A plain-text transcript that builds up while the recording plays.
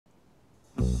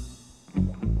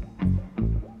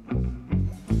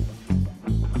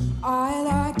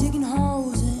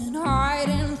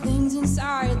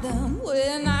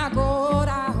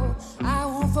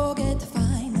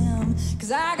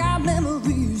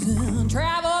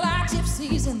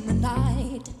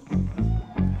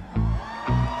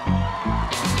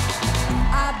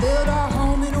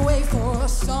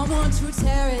want to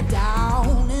tear it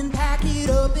down and pack it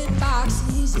up in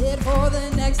boxes, head for the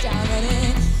next time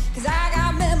running. Cause I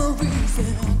got memories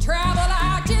and travel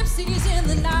like gypsies in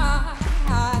the night.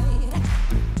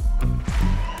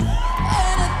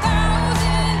 And 1,000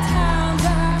 times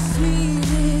I sweep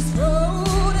this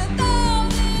road, 1,000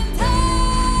 times.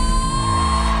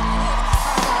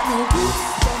 I got no roots,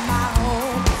 but my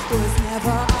home was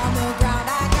never on the ground.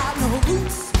 I got no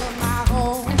roots, but my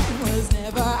home was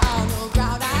never on the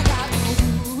ground. I got no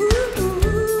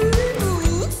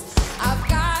roots. I've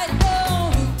got no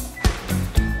roots.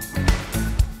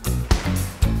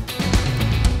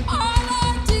 I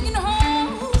like digging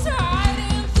holes,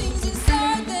 hiding things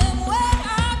inside them. When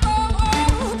I grow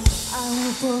old, I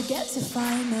won't forget to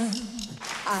find them.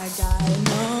 I got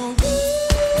no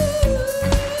roots,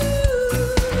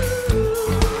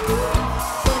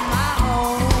 but my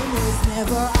home was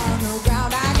never on the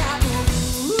ground. I got no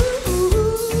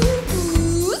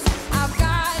roots. I've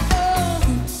got no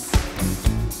roots.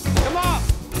 Come on.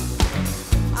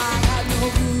 I got no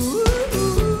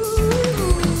roots.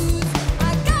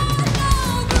 I got no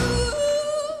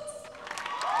roots.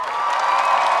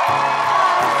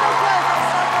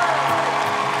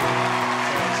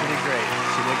 She did great.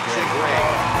 She did great.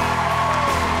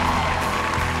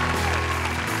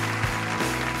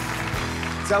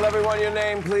 Tell everyone your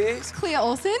name, please. Klea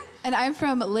Olson, and I'm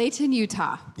from Layton,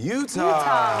 Utah. Utah.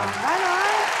 Right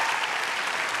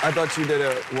on. I thought you did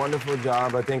a wonderful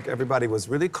job. I think everybody was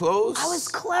really close. I was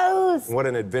close. What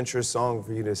an adventurous song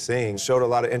for you to sing. Showed a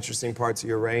lot of interesting parts of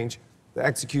your range. The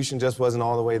execution just wasn't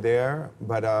all the way there,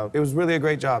 but it was really a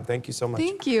great job. Thank you so much.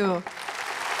 Thank you.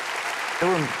 There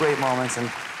were great moments,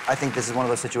 and I think this is one of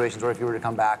those situations where if you were to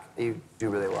come back, you do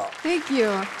really well. Thank you.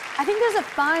 I think there's a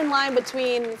fine line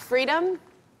between freedom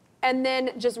and then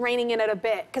just reining in it a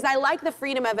bit. Because I like the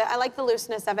freedom of it, I like the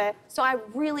looseness of it. So I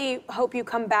really hope you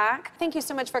come back. Thank you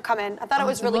so much for coming. I thought it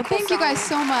was really Well, cool. thank you guys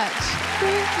so much.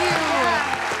 Thank you.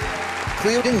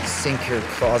 Cleo didn't sink her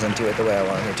claws into it the way I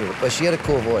wanted her to, but she had a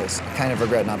cool voice. I kind of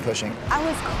regret not pushing. I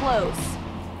was close.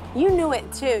 You knew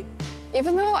it too.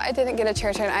 Even though I didn't get a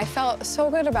chair turn, I felt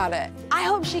so good about it. I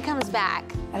hope she comes back.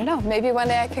 I don't know, maybe one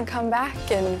day I can come back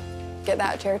and get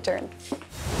that chair turn.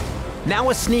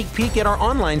 Now a sneak peek at our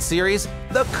online series,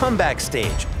 The Comeback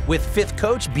Stage, with 5th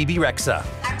coach BB Rexa.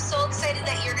 I'm so excited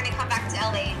that you're gonna come back to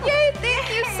LA. Yay,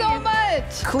 thank you so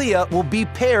much. Klea will be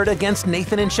paired against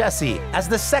Nathan and Chessie, as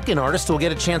the second artist will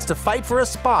get a chance to fight for a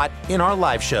spot in our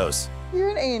live shows. You're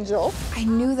an angel. I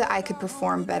knew that I could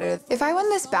perform better. If I won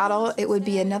this battle, it would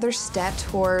be another step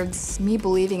towards me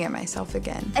believing in myself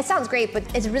again. It sounds great, but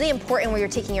it's really important where you're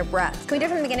taking your breath. Can we do it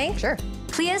from the beginning? Sure.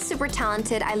 Klea's super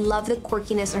talented. I love the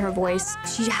quirkiness in her voice.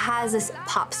 She has this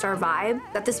pop star vibe.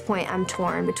 At this point, I'm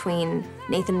torn between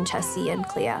Nathan and Chessie and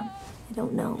Klea. I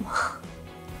don't know.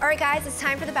 All right, guys, it's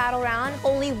time for the battle round.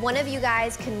 Only one of you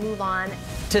guys can move on.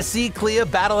 To see Klea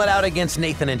battle it out against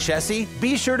Nathan and Chessie,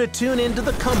 be sure to tune into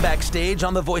The Comeback Stage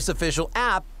on the Voice Official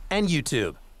app and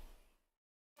YouTube.